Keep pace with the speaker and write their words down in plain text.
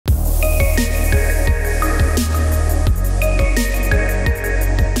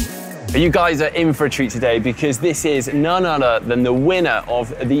But you guys are in for a treat today because this is none other than the winner of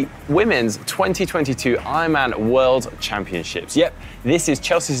the Women's 2022 Ironman World Championships. Yep, this is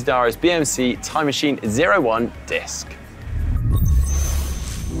Chelsea Sodaro's BMC Timemachine 01 disc.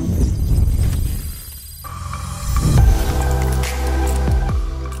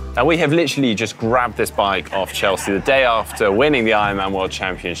 Now, we have literally just grabbed this bike off Chelsea the day after winning the Ironman World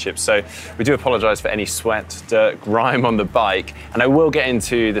Championships, so we do apologise for any sweat, dirt, grime on the bike, and I will get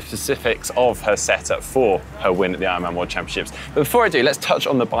into the specifics of her setup for her win at the Ironman World Championships. But before I do, let's touch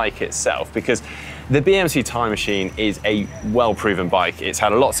on the bike itself, because the BMC Timemachine is a well-proven bike. It's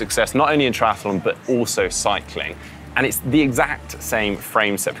had a lot of success, not only in triathlon, but also cycling. And it's the exact same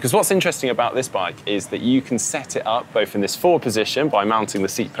frame set, because what's interesting about this bike is that you can set it up both in this forward position by mounting the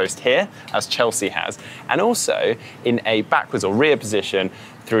seat post here, as Chelsea has, and also in a backwards or rear position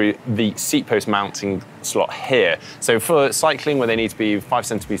through the seat post mounting slot here. So for cycling, where they need to be 5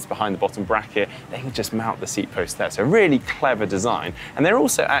 centimeters behind the bottom bracket, they can just mount the seat post there. So really clever design. And they're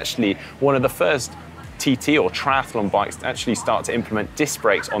also actually one of the first TT or triathlon bikes to actually start to implement disc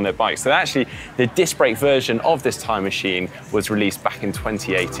brakes on their bikes. So actually, the disc brake version of this Timemachine was released back in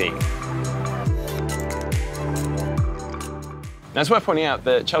 2018. Now, it's worth pointing out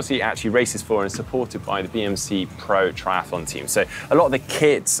that Chelsea actually races for and is supported by the BMC Pro Triathlon team. So a lot of the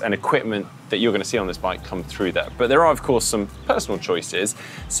kits and equipment that you're going to see on this bike come through there. But there are, of course, some personal choices.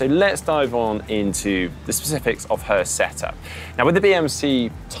 So let's dive on into the specifics of her setup. Now, with the BMC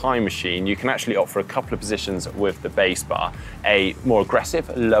Timemachine, you can actually opt for a couple of positions with the base bar, a more aggressive,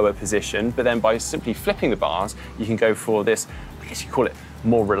 lower position, but then by simply flipping the bars, you can go for this, I guess you call it,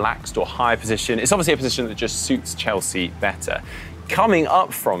 more relaxed or higher position. It's obviously a position that just suits Chelsea better. Coming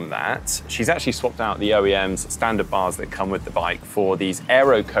up from that, she's actually swapped out the OEM's standard bars that come with the bike for these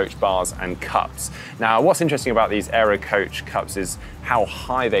Aero Coach bars and cups. Now, what's interesting about these Aero Coach cups is how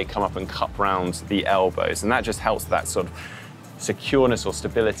high they come up and cup round the elbows, and that just helps that sort of secureness or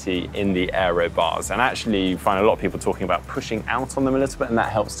stability in the aero bars. And actually, you find a lot of people talking about pushing out on them a little bit, and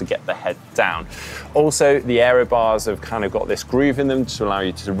that helps to get the head down. Also, the aero bars have kind of got this groove in them to allow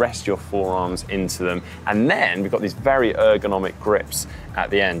you to rest your forearms into them. And then we've got these very ergonomic grips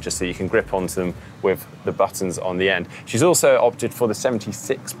at the end, just so you can grip onto them with the buttons on the end. She's also opted for the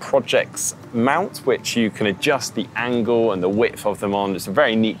 76 Projects mount, which you can adjust the angle and the width of them on. It's a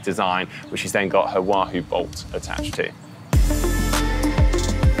very neat design, which she's then got her Wahoo bolt attached to.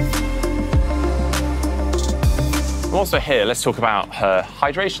 Also here, let's talk about her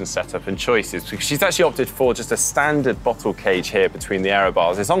hydration setup and choices, because she's actually opted for just a standard bottle cage here between the aero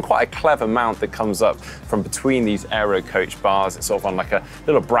bars. It's on quite a clever mount that comes up from between these Aero Coach bars. It's sort of on like a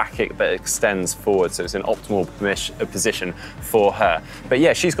little bracket that extends forward, so it's an optimal position for her. But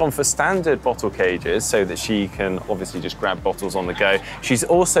yeah, she's gone for standard bottle cages so that she can obviously just grab bottles on the go. She's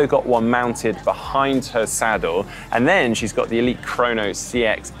also got one mounted behind her saddle, and then she's got the Elite Chrono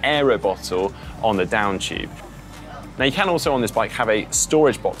CX Aero bottle on the down tube. Now, you can also on this bike have a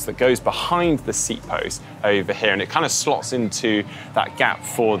storage box that goes behind the seat post over here, and it kind of slots into that gap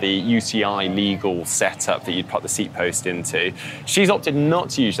for the UCI legal setup that you'd put the seat post into. She's opted not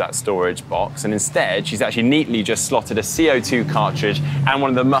to use that storage box, and instead she's actually neatly just slotted a CO2 cartridge and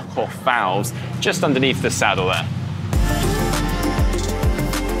one of the muck-off valves just underneath the saddle there.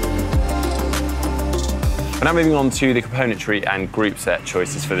 But now moving on to the componentry and group set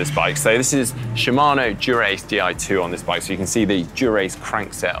choices for this bike. So this is Shimano Dura-Ace Di2 on this bike. So you can see the Dura-Ace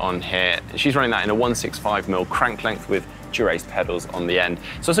crankset on here. She's running that in a 165mm crank length with Dura-Ace pedals on the end.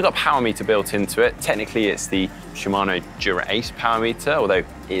 It's also got a power meter built into it. Technically, it's the Shimano Dura-Ace power meter, although it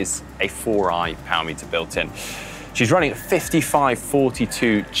is a 4i power meter built in. She's running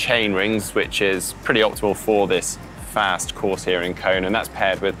 55/42 chain rings, which is pretty optimal for this fast course here in Kona, and that's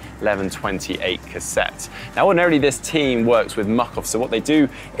paired with 11/28 cassettes. Now, ordinarily this team works with muck-off, so what they do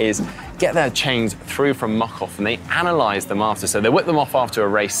is get their chains through from muck-off and they analyze them after. So they whip them off after a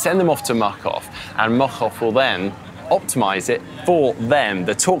race, send them off to muck-off, and muck-off will then optimize it for them,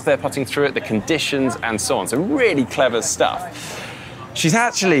 the torque they're putting through it, the conditions, and so on. So really clever stuff. She's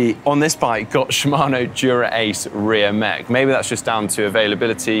actually, on this bike, got Shimano Dura-Ace rear mech. Maybe that's just down to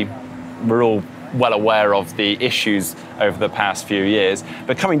availability. We're all well aware of the issues over the past few years.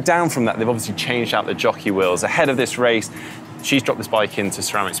 But coming down from that, they've obviously changed out the jockey wheels. Ahead of this race, she's dropped this bike into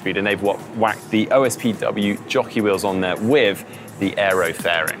ceramic speed, and they've whacked the OSPW jockey wheels on there with the aero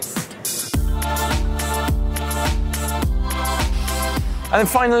fairing. And then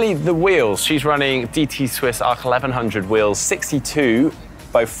finally, the wheels. She's running DT Swiss Arc 1100 wheels, 62,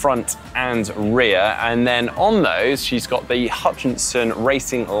 both front and rear. And then on those, she's got the Hutchinson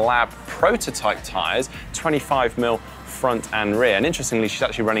Racing Lab prototype tires, 25mm front and rear. And interestingly, she's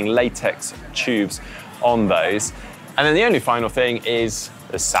actually running latex tubes on those. And then the only final thing is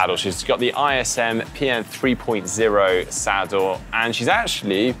the saddle. She's got the ISM PN 3.0 saddle, and she's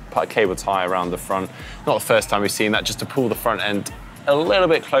actually put a cable tie around the front. Not the first time we've seen that, just to pull the front end a little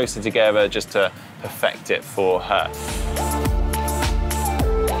bit closer together, just to perfect it for her.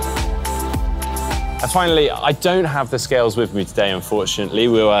 And finally, I don't have the scales with me today, unfortunately.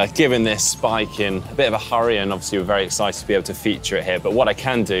 We were given this bike in a bit of a hurry, and obviously we're very excited to be able to feature it here. But what I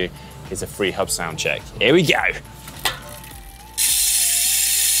can do is a free hub sound check. Here we go.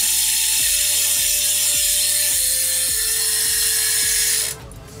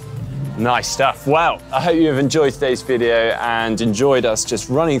 Nice stuff. Well, I hope you've enjoyed today's video and enjoyed us just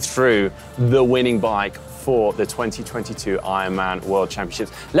running through the winning bike for the 2022 Ironman World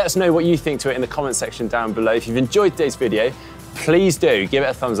Championships. Let us know what you think to it in the comment section down below. If you've enjoyed today's video, please do give it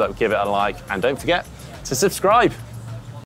a thumbs up, give it a like, and don't forget to subscribe.